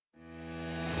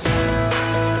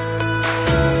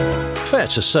fair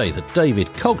to say that David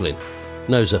Coughlin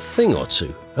knows a thing or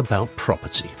two about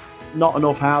property. Not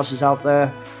enough houses out there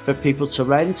for people to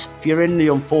rent. If you're in the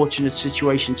unfortunate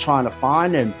situation trying to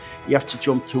find them, you have to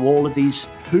jump through all of these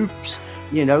hoops.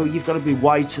 You know, you've got to be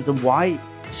whiter than white.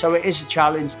 So it is a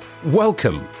challenge.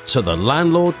 Welcome to the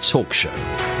Landlord Talk Show.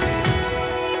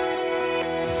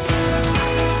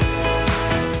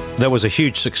 There was a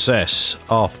huge success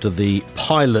after the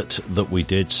pilot that we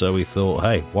did, so we thought,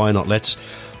 hey, why not? Let's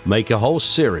make a whole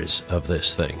series of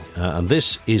this thing. And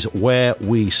this is where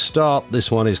we start.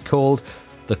 This one is called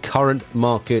The Current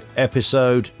Market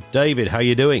Episode. David, how are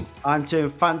you doing? I'm doing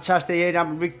fantastic, Ian.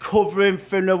 I'm recovering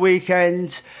from the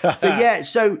weekend. But yeah,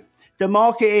 so the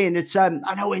market, Ian, it's I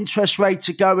know interest rates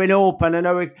are going up, and I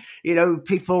know, you know,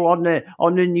 people on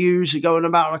the news are going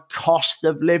about the cost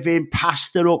of living,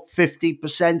 pasta up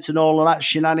 50% and all of that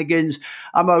shenanigans.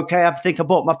 I'm okay. I think I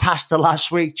bought my pasta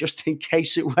last week just in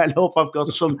case it went up. I've got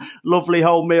some lovely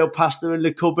wholemeal pasta in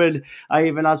the cupboard. I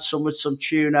even had some with some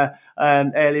tuna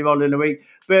earlier on in the week.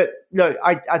 But no,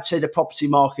 I'd say the property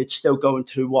market's still going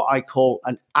through what I call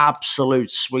an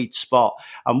absolute sweet spot.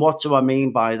 And what do I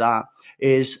mean by that?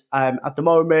 Is at the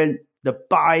moment, the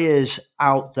buyers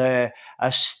out there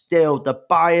are still, the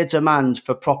buyer demand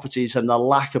for properties and the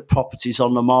lack of properties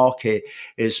on the market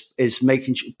is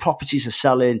making properties are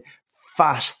selling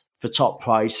fast for top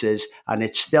prices, and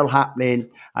it's still happening,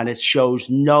 and it just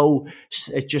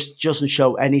doesn't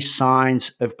show any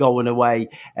signs of going away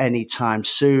anytime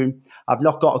soon. I've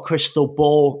not got a crystal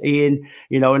ball, Ian.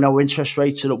 You know, I know interest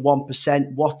rates are at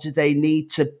 1%. What do they need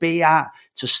to be at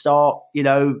to start, you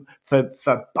know, for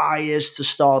buyers to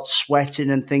start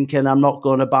sweating and thinking, I'm not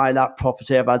going to buy that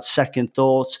property? I've had second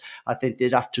thoughts. I think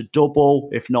they'd have to double,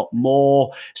 if not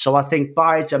more. So I think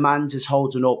buyer demand is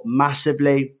holding up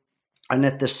massively. And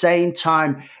at the same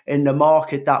time, in the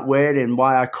market that we're in,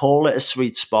 why I call it a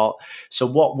sweet spot. So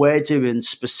what we're doing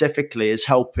specifically is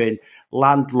helping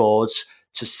landlords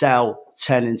to sell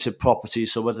tenanted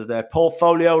properties. So whether they're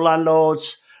portfolio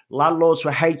landlords with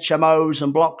HMOs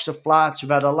and blocks of flats. We've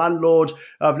had a landlord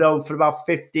I've known for about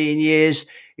 15 years.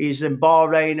 He's in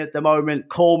Bahrain at the moment.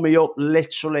 Called me up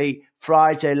literally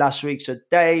Friday last week. So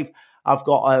Dave, I've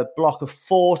got a block of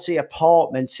 40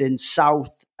 apartments in South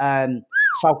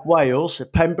Wales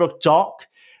at Pembroke Dock.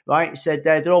 Right? He said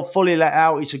they're all fully let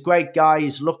out. He's a great guy.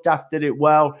 He's looked after it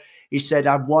well. He said,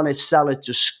 I want to sell it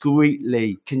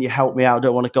discreetly. Can you help me out? I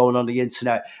don't want to go on the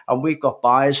internet. And we've got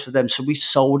buyers for them. So we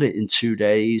sold it in 2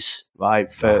 days,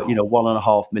 right, for, you know,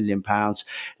 £1.5 million.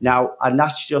 Now, and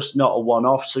that's just not a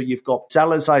one-off. So you've got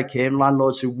sellers like him,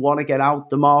 landlords who want to get out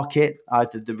the market,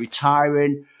 either they're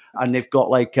retiring and they've got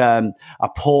like a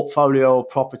portfolio of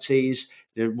properties.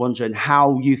 They're wondering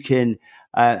how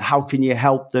can you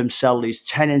help them sell these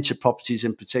tenanted properties,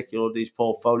 in particular, these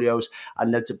portfolios?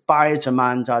 And the buyer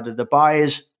demand, either the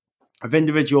buyers of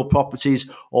individual properties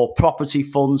or property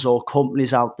funds or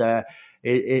companies out there,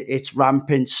 it's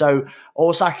rampant. So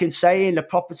all I can say in the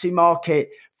property market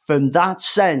from that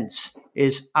sense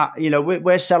is, you know,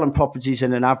 we're selling properties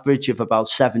in an average of about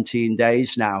 17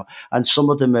 days now, and some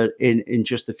of them are in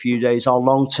just a few days. Our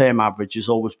long-term average has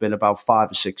always been about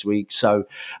 5 or 6 weeks. So,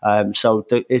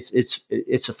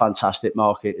 it's a fantastic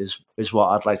market, is what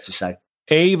I'd like to say.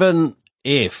 Even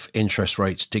if interest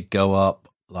rates did go up,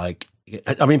 like,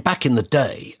 I mean, back in the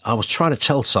day, I was trying to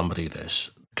tell somebody this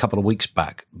a couple of weeks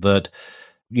back, that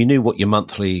you knew what your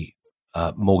monthly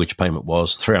mortgage payment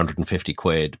was, 350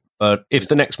 quid. But if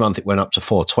the next month it went up to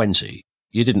 420,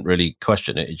 you didn't really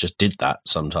question it. It just did that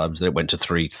sometimes. Then it went to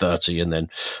 330 and then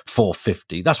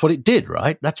 450. That's what it did,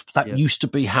 right? That used to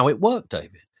be how it worked,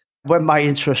 David. When my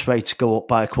interest rates go up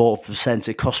by 0.25%,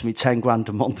 it costs me 10 grand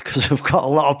a month because I've got a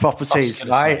lot of properties,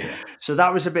 right? Say, yeah. So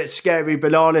that was a bit scary,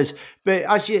 bananas. But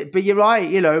you're right,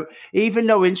 you know, even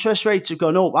though interest rates have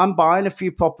gone up, I'm buying a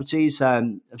few properties.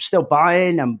 I'm still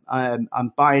buying.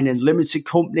 I'm buying in limited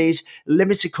companies.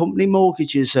 Limited company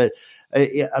mortgages are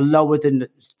lower than,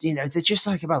 you know, they're just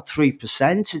like about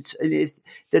 3%.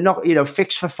 They're not, you know,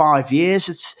 fixed for 5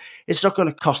 years. It's not going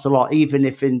to cost a lot, even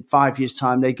if in 5 years'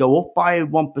 time they go up by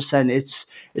 1%. It's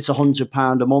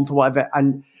 £100 a month or whatever.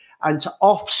 And to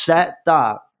offset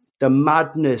that, the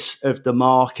madness of the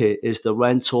market is the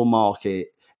rental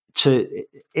market.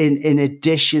 In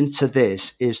addition to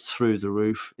this, is through the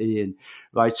roof, Ian.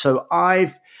 Right. So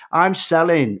I'm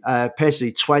selling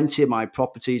personally 20 of my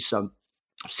properties. So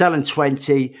I'm selling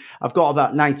 20. I've got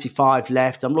about 95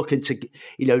 left. I'm looking to,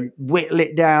 you know, whittle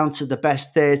it down to the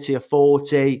best 30 or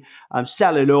 40. I'm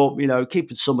selling up, you know,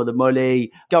 keeping some of the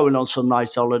money, going on some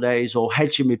nice holidays or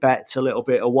hedging my bets a little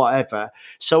bit or whatever.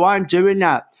 So I'm doing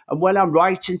that. And when I'm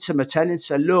writing to my tenants,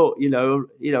 say, look, you know,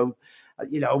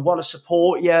 I want to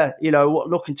support you,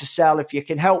 looking to sell. If you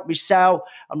can help me sell,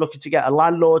 I'm looking to get a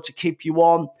landlord to keep you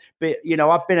on. But,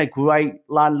 I've been a great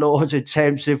landlord in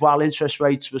terms of while interest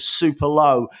rates were super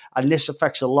low, and this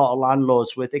affects a lot of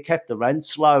landlords where they kept the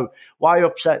rents low. Why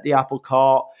upset the apple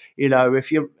cart?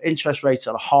 If your interest rates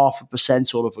are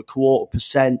 0.5% or of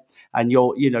 0.25%, and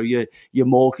your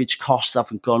mortgage costs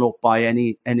haven't gone up by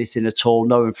anything at all,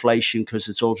 no inflation because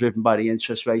it's all driven by the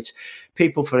interest rates.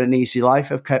 People for an easy life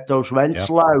have kept those rents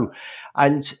low.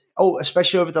 And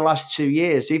especially over the last 2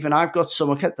 years, even I've got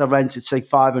some, I kept the rent at say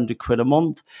 500 quid a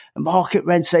month. The market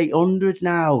rent's 800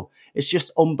 now. It's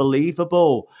just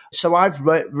unbelievable. So I've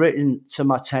written to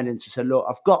my tenants and said, look,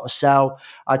 I've got to sell.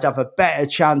 I'd have a better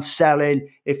chance selling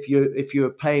if you were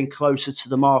paying closer to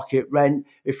the market rent.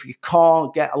 If you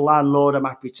can't get a landlord, I'm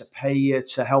happy to pay you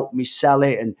to help me sell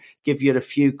it and give you a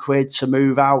few quid to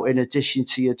move out in addition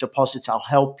to your deposit. I'll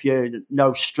help you,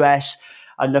 no stress.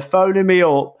 And they're phoning me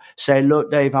up saying,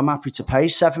 look, Dave, I'm happy to pay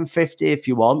 $750 if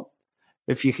you want.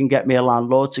 If you can get me a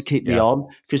landlord to keep me on,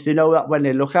 because they know that when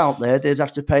they look out there, they'd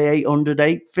have to pay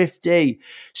 $800, $850.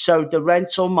 So the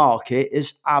rental market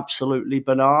is absolutely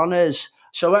bananas.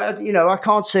 So, I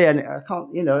can't say any, I can't,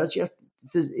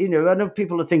 I know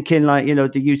people are thinking like,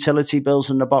 the utility bills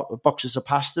and the boxes of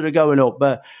pasta are going up,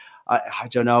 but I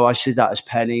don't know. I see that as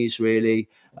pennies really.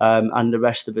 And the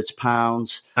rest of it's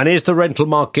pounds. And is the rental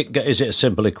market, is it a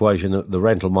simple equation that the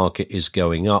rental market is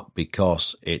going up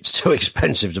because it's too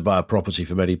expensive to buy a property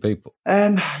for many people?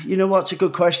 What's a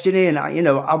good question, Ian. I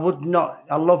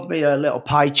love me a little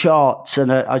pie chart,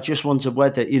 and I just wonder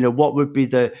whether, what would be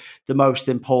the most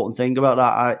important thing about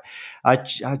that. I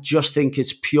just think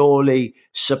it's purely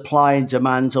supply and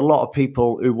demand. A lot of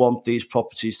people who want these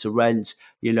properties to rent,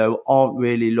 aren't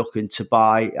really looking to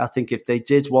buy. I think if they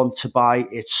did want to buy,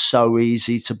 it's so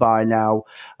easy to buy now,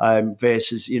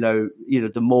 versus,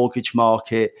 the mortgage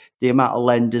market, the amount of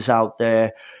lenders out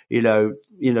there,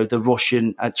 the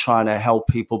rushing at trying to help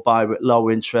people buy with low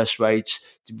interest rates,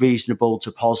 reasonable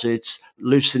deposits,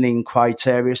 loosening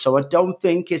criteria. So I don't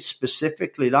think it's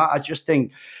specifically that. I just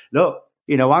think, look,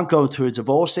 I'm going through a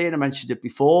divorce here, and I mentioned it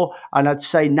before, and I'd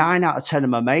say 9 out of 10 of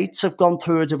my mates have gone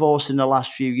through a divorce in the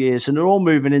last few years, and they're all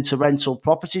moving into rental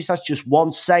properties. That's just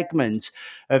one segment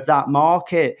of that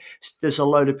market. There's a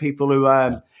load of people who,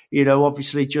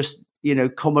 obviously just,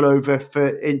 coming over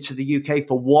into the UK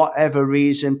for whatever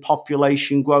reason,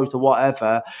 population growth or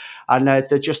whatever, and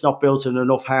they're just not building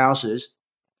enough houses.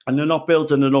 And they're not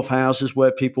building enough houses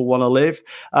where people want to live.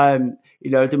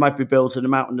 They might be building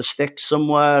them out in the sticks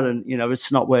somewhere, and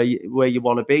it's not where you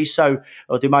want to be. So,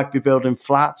 or they might be building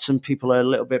flats, and people are a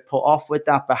little bit put off with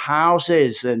that. But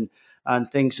houses and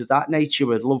things of that nature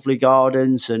with lovely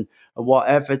gardens and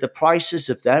whatever, the prices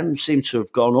of them seem to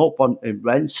have gone up in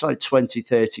rents like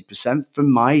 20-30%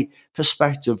 from my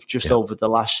perspective, just over the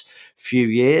last few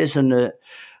years. And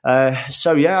I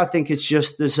think it's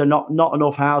just there's not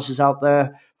enough houses out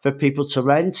there for people to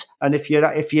rent. And if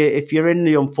you're in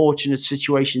the unfortunate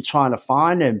situation trying to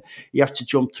find them, you have to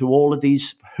jump through all of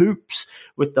these hoops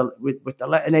with the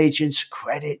letting agents,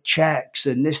 credit checks,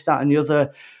 and this, that, and the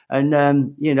other.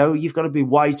 And you've got to be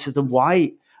whiter than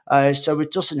white. So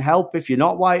it doesn't help if you're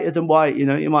not whiter than white.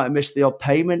 You might have missed the odd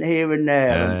payment here and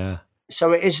there.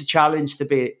 So it is a challenge to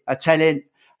be a tenant.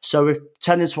 So if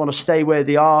tenants want to stay where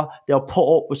they are, they'll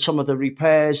put up with some of the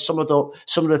repairs, some of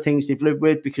the things they've lived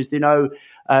with, because they know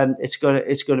it's going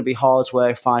to be hard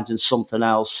work finding something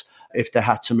else if they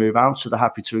had to move out. So they're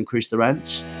happy to increase the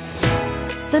rents.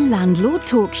 The Landlord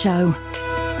Talk Show.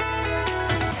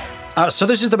 So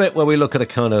this is the bit where we look at a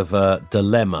kind of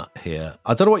dilemma here.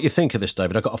 I don't know what you think of this,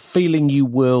 David. I've got a feeling you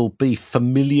will be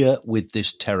familiar with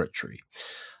this territory.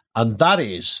 And that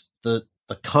is the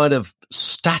kind of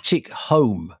static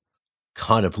home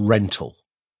kind of rental.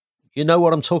 You know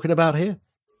what I'm talking about here?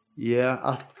 Yeah,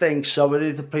 I think so.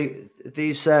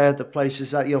 These are the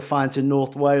places that you'll find in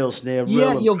North Wales near.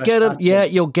 Yeah, you'll get them. Yeah,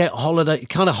 you'll get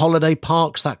holiday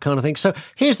parks, that kind of thing. So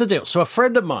here's the deal. So a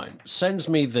friend of mine sends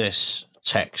me this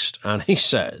text, and he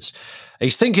says he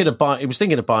was thinking of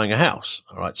buying a house.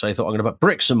 All right, so he thought, I'm going to buy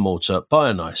bricks and mortar, buy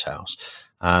a nice house,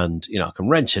 and I can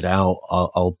rent it out.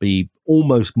 I'll be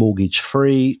almost mortgage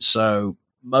free, so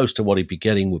most of what he'd be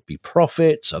getting would be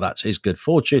profit. So that's his good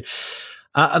fortune.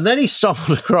 And then he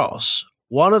stumbled across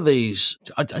one of these,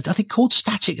 I think, called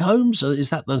static homes. Is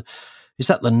that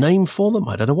the name for them?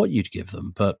 I don't know what you'd give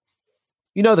them, but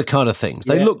the kind of things.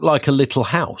 They look like a little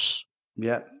house.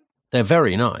 Yeah, they're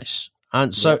very nice.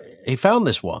 And so he found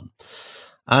this one,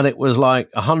 and it was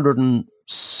like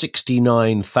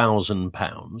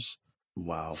 £169,000.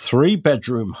 Wow.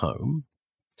 3-bedroom home.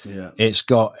 Yeah. It's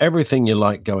got everything you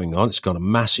like going on. It's got a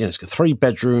massive, it's got 3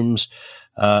 bedrooms.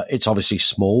 It's obviously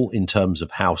small in terms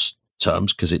of house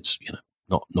terms because it's,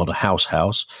 not a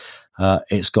house.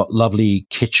 It's got lovely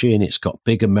kitchen. It's got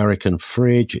big American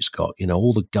fridge. It's got,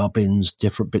 all the gubbins,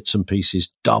 different bits and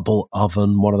pieces, double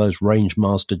oven, one of those Range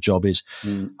Master jobbies.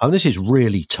 And this is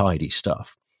really tidy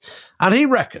stuff. And he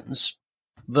reckons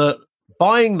that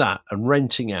buying that and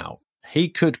renting out, he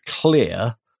could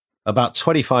clear about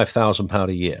 £25,000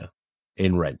 a year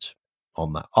in rent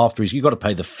on that. After you've got to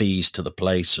pay the fees to the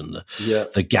place and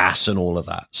the gas and all of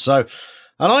that. So,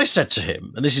 and I said to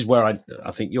him, and this is where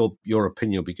I think your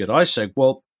opinion will be good. I said,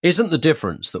 well, isn't the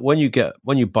difference that when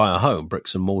you buy a home,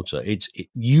 bricks and mortar, it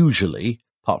usually,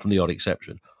 apart from the odd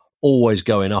exception, always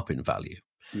going up in value.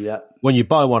 Yeah. When you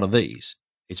buy one of these,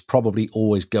 it's probably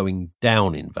always going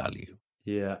down in value.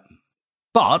 Yeah.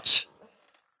 But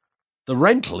the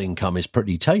rental income is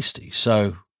pretty tasty.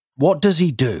 So what does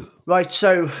he do? Right.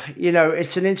 So,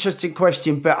 it's an interesting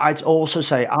question, but I'd also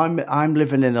say I'm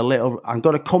living in I'm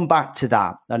going to come back to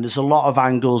that. And there's a lot of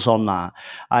angles on that.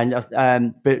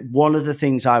 And, but one of the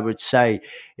things I would say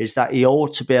is that he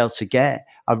ought to be able to get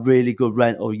a really good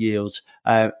rental yield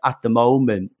at the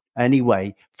moment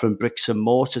anyway from bricks and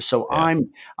mortar. So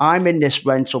I'm in this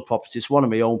rental property. It's one of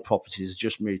my own properties. I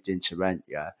just moved into rent.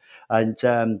 Yeah.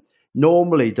 And,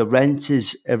 normally, the rent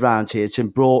is around here. It's in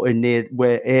Broughton near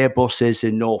where Airbus is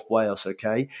in North Wales,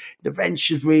 okay? The rent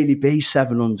should really be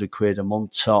 £700 a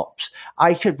month tops.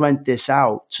 I could rent this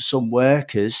out to some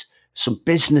workers, some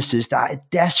businesses that are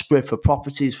desperate for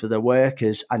properties for their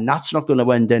workers, and that's not going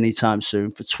to end anytime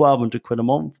soon for £1,200 a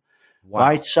month,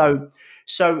 right? So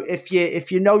if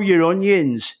you know your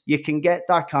onions, you can get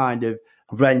that kind of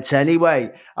rent anyway.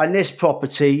 And this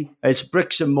property is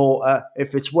bricks and mortar.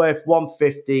 If it's worth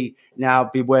 150 now,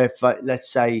 be worth, let's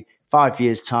say 5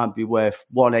 years time, be worth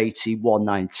 180,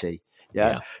 190.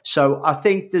 Yeah. So I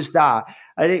think there's that.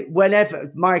 And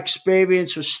whenever my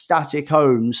experience with static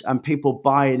homes and people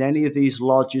buying any of these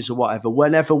lodges or whatever,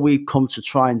 whenever we've come to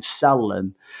try and sell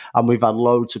them, and we've had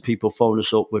loads of people phone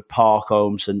us up with park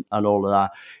homes and all of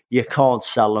that, you can't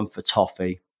sell them for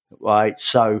toffee. Right.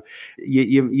 So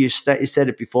you said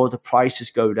it before, the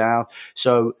prices go down.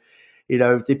 So,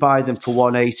 they buy them for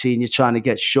 180 and you're trying to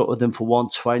get shut of them for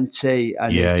 120.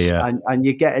 And and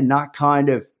you're getting that kind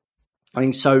of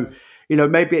thing. So,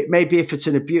 maybe if it's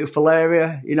in a beautiful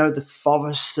area, the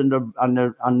forest and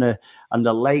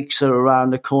the lakes are around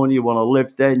the corner, you want to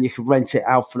live there, and you can rent it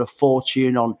out for a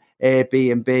fortune on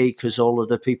Airbnb because all of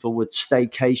the people with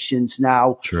staycations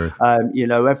now, True.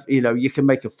 You can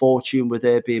make a fortune with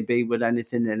Airbnb with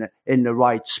anything in the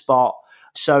right spot.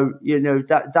 So,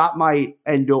 that might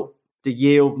end up, the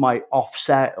yield might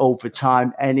offset over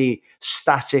time any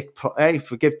static,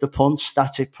 forgive the pun,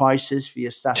 static prices for your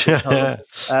static home.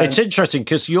 It's interesting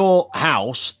because your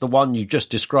house, the one you just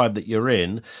described that you're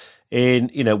in,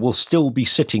 will still be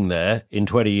sitting there in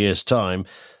 20 years' time.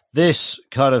 This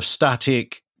kind of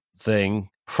static thing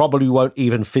probably won't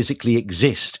even physically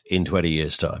exist in 20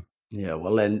 years' time. Yeah,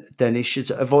 well, then he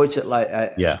should avoid it like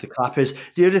the clappers.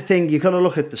 The other thing, you've got to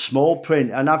look at the small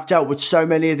print. And I've dealt with so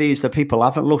many of these that people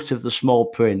haven't looked at the small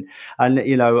print. And,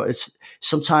 it's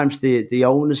sometimes the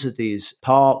owners of these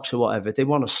parks or whatever, they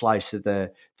want a slice of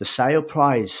the sale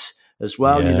price as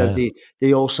well. Yeah.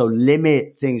 They also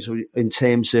limit things in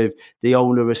terms of the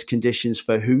onerous conditions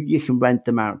for who you can rent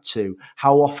them out to,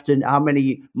 how often, how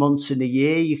many months in a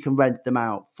year you can rent them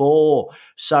out for.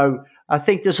 So I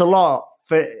think there's a lot.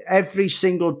 For every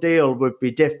single deal would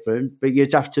be different, but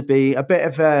you'd have to be a bit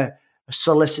of a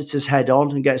solicitor's head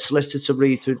on and get a solicitor to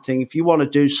read through the thing. If you want to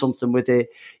do something with it,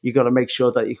 you've got to make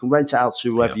sure that you can rent it out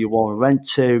to whoever you want to rent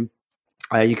to.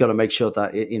 You've got to make sure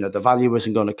that the value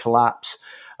isn't going to collapse.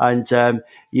 And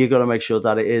you've got to make sure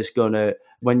that it is going to,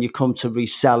 when you come to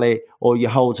resell it or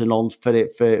you're holding on for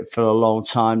it for a long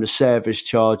time, the service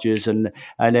charges and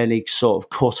any sort of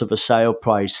cut of a sale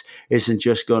price isn't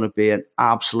just going to be an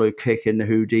absolute kick in the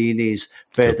Houdinis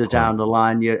further down the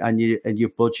line.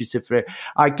 You've budgeted for it.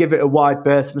 I give it a wide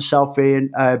berth myself, Ian,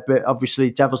 but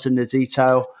obviously devil's in the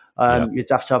detail. You'd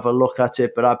have to have a look at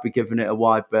it, but I'd be giving it a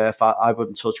wide berth. I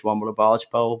wouldn't touch one with a barge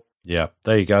pole. Yeah,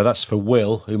 there you go. That's for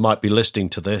Will, who might be listening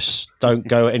to this. Don't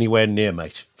go anywhere near,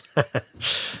 mate.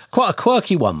 Quite a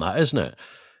quirky one, that, isn't it?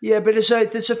 Yeah, but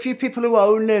there's a few people who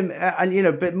own them,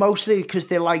 and but mostly because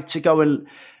they like to go and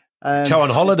go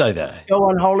on holiday there.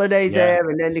 There,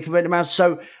 and then they can rent them out.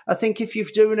 So I think if you're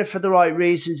doing it for the right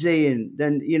reasons, Ian,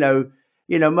 then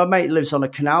my mate lives on a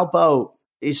canal boat.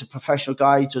 He's a professional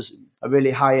guy. He does a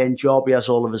really high-end job. He has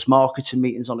all of his marketing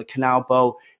meetings on a canal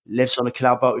boat, lives on a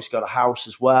canal boat. He's got a house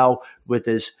as well with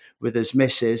his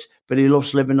missus, but he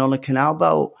loves living on a canal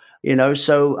boat,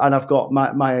 So, and I've got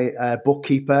my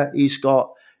bookkeeper. He's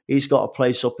got a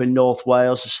place up in North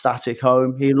Wales, a static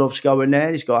home. He loves going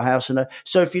there. He's got a house in there.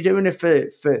 So if you're doing it for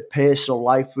personal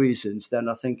life reasons, then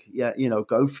I think,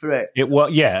 go for it.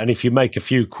 And if you make a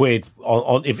few quid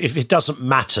on if it doesn't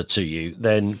matter to you,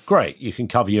 then great. You can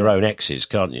cover your own exes,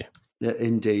 can't you? Yeah,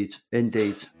 indeed.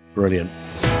 Brilliant.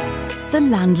 The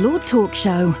Landlord Talk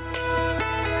Show.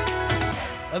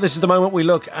 This is the moment we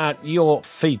look at your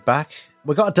feedback.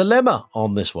 We've got a dilemma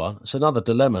on this one. It's another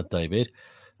dilemma, David.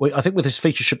 I think this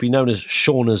feature should be known as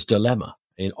Shauna's Dilemma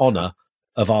in honour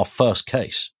of our first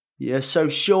case. Yeah, so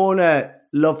Shauna,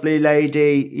 lovely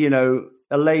lady,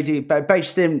 a lady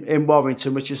based in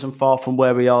Warrington, which isn't far from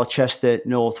where we are, Chester,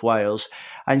 North Wales.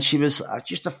 And she was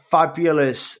just a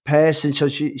fabulous person. So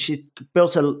she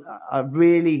built a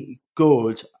really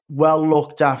good, well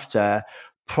looked after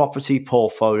property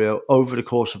portfolio over the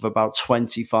course of about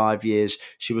 25 years.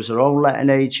 She was her own letting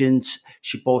agent.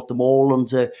 She bought them all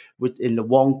in the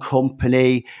one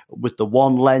company with the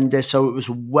one lender. So it was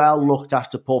a well looked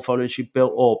after portfolio. She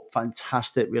built up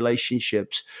fantastic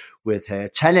relationships with her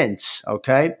tenants.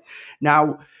 Okay.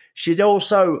 Now, she'd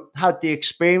also had the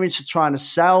experience of trying to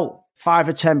sell 5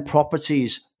 or 10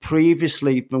 properties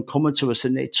previously from coming to us,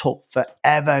 and it took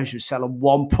forever. She was selling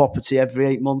one property every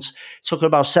 8 months. It took her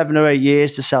about 7 or 8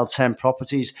 years to sell 10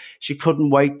 properties. She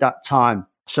couldn't wait that time.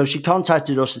 So she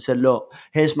contacted us and said, look,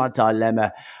 here's my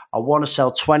dilemma. I want to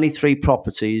sell 23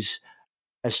 properties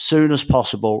as soon as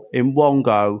possible in one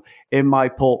go in my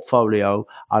portfolio,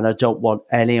 and I don't want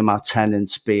any of my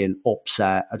tenants being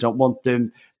upset. I don't want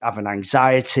them having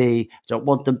anxiety. I don't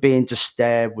want them being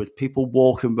disturbed with people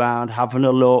walking around, having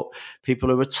a look, people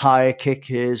who are tire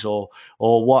kickers or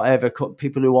whatever,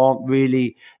 people who aren't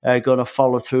really going to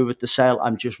follow through with the sale.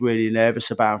 I'm just really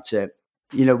nervous about it.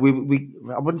 I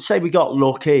wouldn't say we got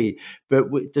lucky, but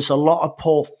there's a lot of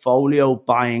portfolio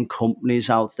buying companies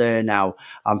out there now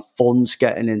and funds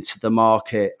getting into the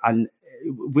market. And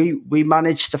we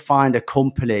managed to find a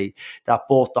company that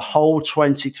bought the whole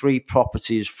 23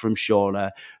 properties from Shauna.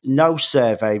 No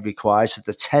survey required, so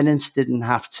the tenants didn't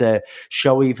have to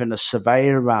show even a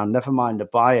surveyor around, never mind a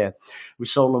buyer. We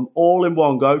sold them all in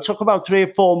one go. It took about 3 or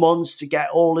 4 months to get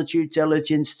all the due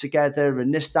diligence together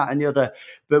and this, that, and the other.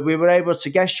 But we were able to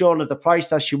get Shauna the price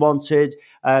that she wanted.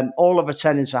 All of her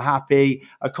tenants are happy.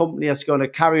 A company that's going to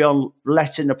carry on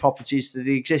letting the properties to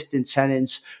the existing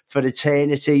tenants for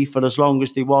eternity, for as long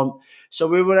as they want. So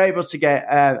we were able to get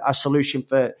a solution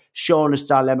for Shauna's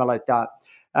dilemma like that.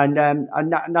 And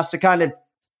that's the kind of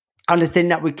thing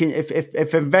that we can,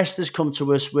 if investors come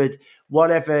to us with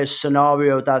whatever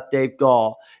scenario that they've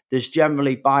got, there's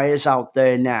generally buyers out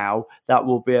there now that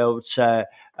will be able to,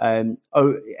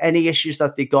 any issues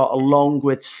that they got along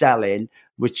with selling,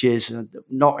 which is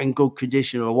not in good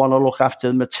condition or want to look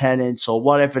after the tenants or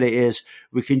whatever it is,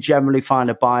 we can generally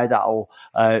find a buyer that'll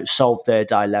solve their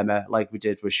dilemma like we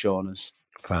did with Shauna's.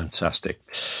 Fantastic.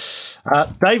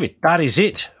 David, that is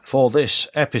it for this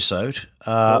episode.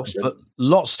 Awesome. But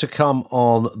lots to come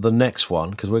on the next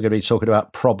one because we're going to be talking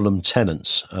about problem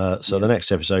tenants. So the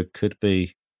next episode could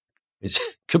be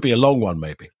a long one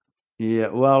maybe. Yeah,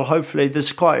 well, hopefully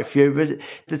there's quite a few, but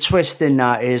the twist in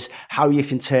that is how you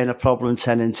can turn a problem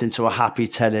tenant into a happy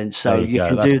tenant. So you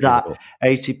can do that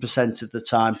 80% of the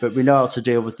time, but we know how to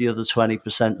deal with the other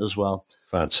 20% as well.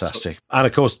 Fantastic. And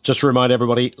of course, just to remind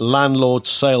everybody,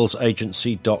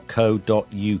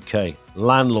 landlordsalesagency.co.uk,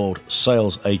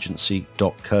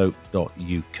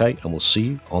 landlordsalesagency.co.uk, and we'll see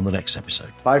you on the next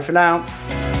episode. Bye for now.